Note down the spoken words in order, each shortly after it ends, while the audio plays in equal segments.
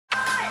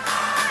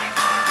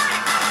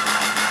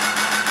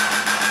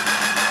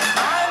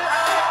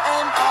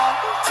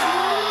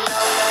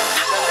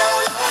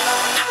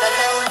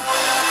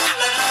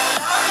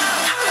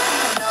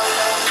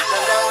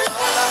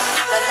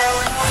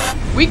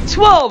Week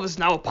 12 is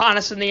now upon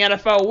us in the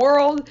NFL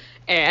world,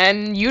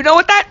 and you know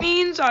what that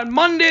means. On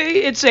Monday,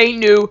 it's a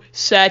new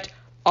set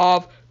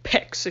of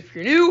picks. If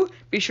you're new,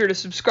 be sure to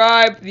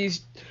subscribe.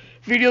 These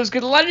videos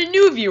get a lot of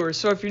new viewers,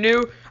 so if you're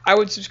new, I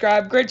would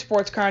subscribe. Great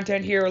sports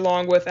content here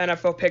along with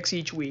NFL picks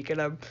each week,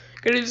 and I'm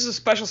going to do some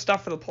special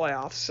stuff for the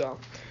playoffs, so...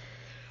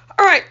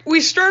 Alright,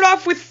 we start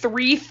off with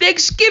 3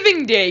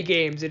 Thanksgiving Day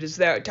games. It is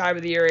that time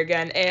of the year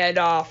again, and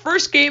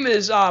first game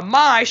is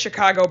my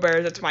Chicago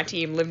Bears, that's my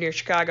team, live near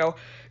Chicago,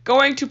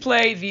 going to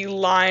play the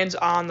Lions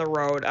on the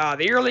road.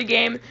 The early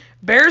game,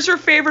 Bears are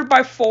favored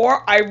by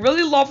 4. I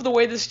really love the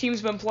way this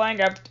team's been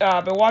playing.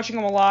 I've been watching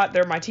them a lot.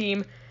 They're my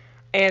team.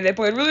 And they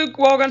played really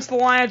well against the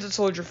Lions at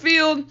Soldier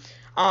Field.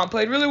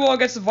 Played really well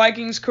against the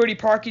Vikings. Cody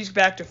Parkey's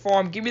back to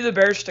form. Give me the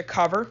Bears to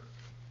cover.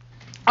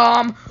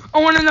 And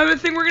another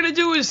thing we're going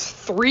to do is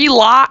 3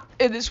 lock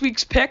in this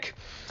week's pick.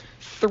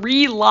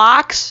 3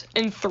 locks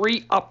and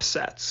 3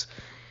 upsets.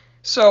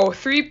 So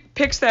 3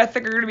 picks that I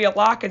think are going to be a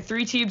lock and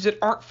 3 teams that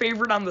aren't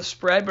favored on the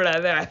spread, but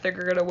that I think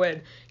are going to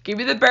win. Give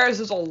me the Bears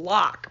as a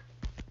lock.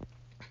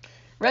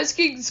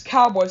 Redskins,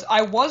 Cowboys.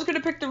 I was going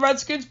to pick the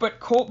Redskins,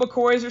 but Colt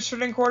McCoy is their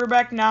starting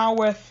quarterback now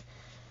with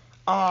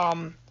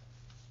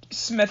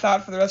Smith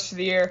out for the rest of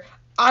the year.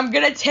 I'm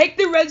going to take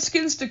the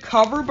Redskins to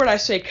cover, but I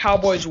say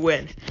Cowboys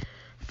win.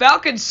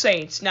 Falcons,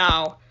 Saints.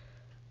 Now,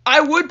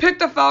 I would pick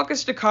the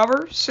Falcons to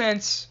cover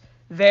since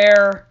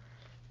they've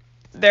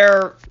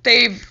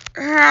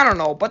I don't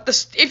know, but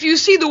if you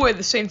see the way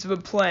the Saints have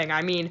been playing,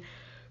 I mean,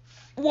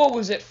 what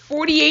was it,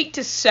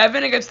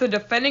 48-7 against the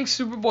defending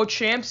Super Bowl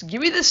champs? Give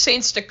me the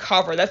Saints to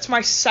cover. That's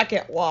my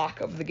second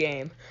lock of the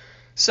game.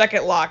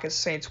 Second lock is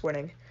Saints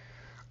winning.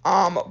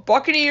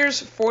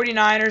 Buccaneers,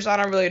 49ers. I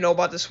don't really know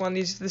about this one.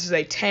 This is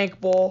a tank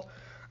bowl.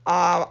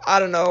 I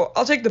don't know.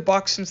 I'll take the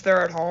Bucs since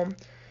they're at home.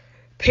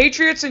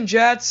 Patriots and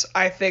Jets,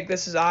 I think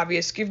this is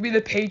obvious. Give me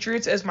the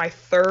Patriots as my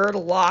third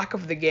lock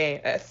of the game.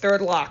 Third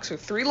lock. So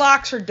 3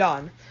 locks are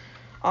done.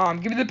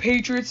 Give me the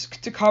Patriots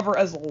to cover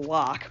as a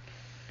lock.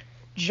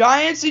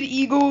 Giants and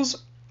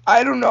Eagles,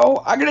 I don't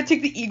know. I'm going to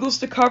take the Eagles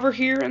to cover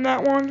here in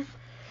that one.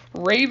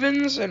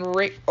 Ravens and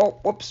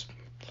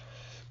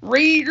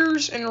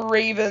Raiders and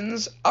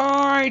Ravens,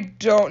 I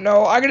don't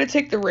know. I'm going to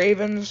take the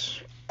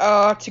Ravens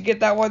to get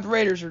that one. The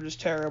Raiders are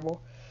just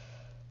terrible.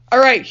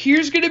 Alright,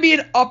 here's going to be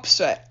an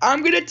upset. I'm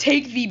going to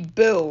take the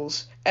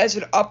Bills as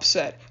an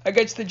upset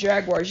against the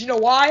Jaguars. You know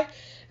why?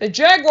 The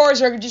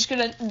Jaguars are just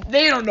going to...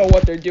 They don't know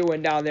what they're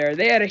doing down there.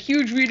 They had a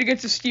huge lead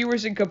against the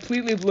Steelers and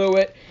completely blew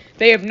it.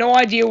 They have no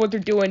idea what they're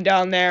doing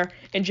down there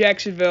in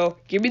Jacksonville.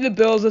 Give me the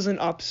Bills as an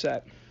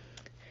upset.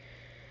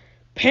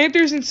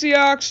 Panthers and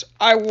Seahawks.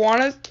 I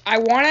want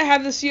to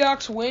have the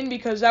Seahawks win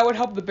because that would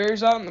help the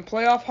Bears out in the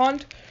playoff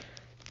hunt.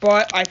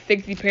 But I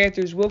think the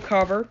Panthers will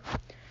cover.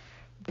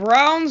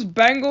 Browns,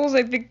 Bengals,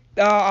 I think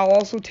I'll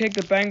also take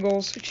the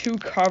Bengals to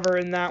cover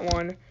in that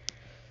one.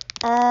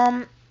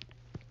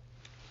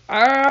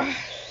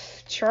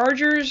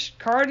 Chargers,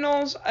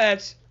 Cardinals,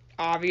 that's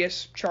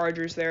obvious.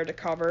 Chargers there to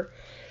cover.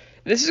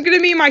 This is going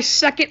to be my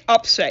second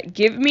upset.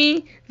 Give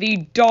me the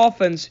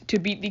Dolphins to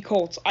beat the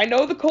Colts. I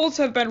know the Colts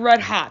have been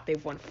red hot.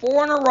 They've won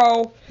 4 in a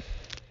row.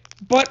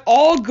 But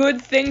all good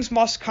things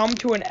must come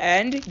to an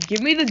end.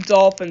 Give me the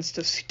Dolphins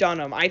to stun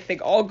them. I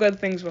think all good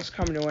things must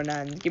come to an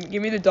end. Give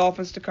me the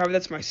Dolphins to cover.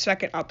 That's my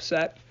second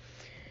upset.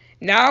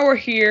 Now we're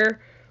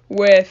here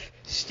with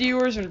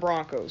Steelers and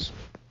Broncos.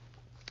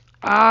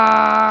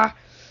 I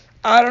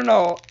don't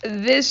know.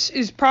 This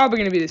is probably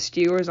going to be the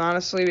Steelers,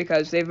 honestly,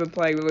 because they've been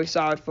playing really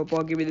solid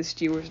football. Give me the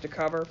Steelers to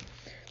cover.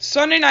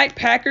 Sunday night,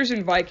 Packers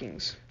and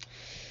Vikings.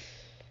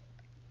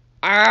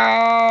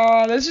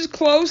 This is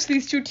close.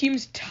 These 2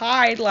 teams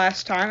tied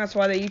last time. That's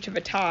why they each have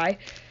a tie.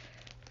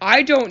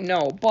 I don't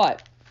know,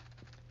 but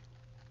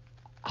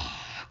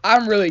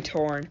I'm really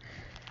torn.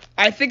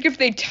 I think if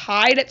they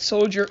tied at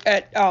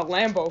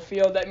Lambeau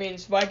Field, that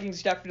means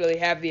Vikings definitely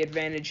have the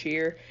advantage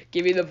here.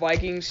 Give me the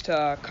Vikings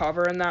to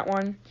cover in that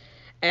one.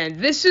 And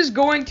this is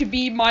going to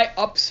be my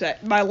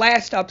upset, my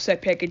last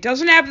upset pick. It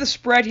doesn't have the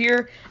spread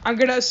here. I'm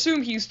going to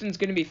assume Houston's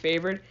going to be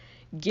favored.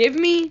 Give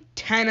me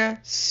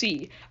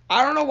Tennessee.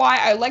 I don't know why.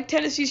 I like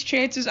Tennessee's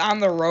chances on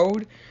the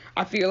road.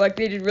 I feel like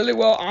they did really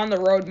well on the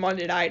road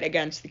Monday night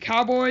against the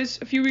Cowboys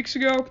a few weeks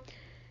ago.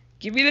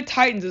 Give me the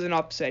Titans as an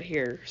upset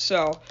here.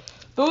 So,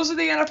 those are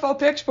the NFL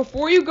picks.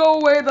 Before you go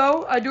away,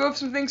 though, I do have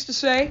some things to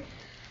say.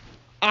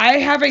 I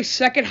have a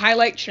second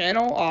highlight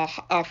channel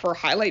for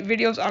highlight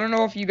videos. I don't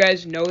know if you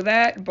guys know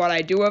that, but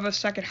I do have a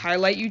second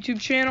highlight YouTube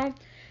channel.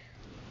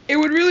 It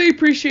would really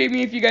appreciate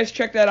me if you guys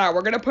check that out.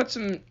 We're going to put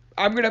some...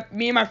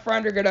 me and my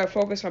friend are going to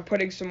focus on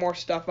putting some more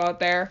stuff out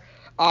there.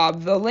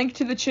 The link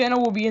to the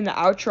channel will be in the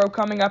outro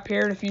coming up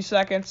here in a few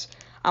seconds.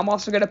 I'm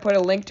also going to put a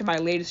link to my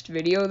latest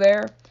video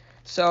there.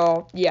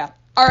 So, yeah.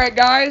 Alright,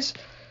 guys.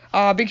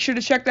 Be sure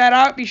to check that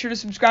out. Be sure to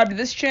subscribe to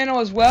this channel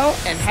as well.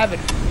 And have it.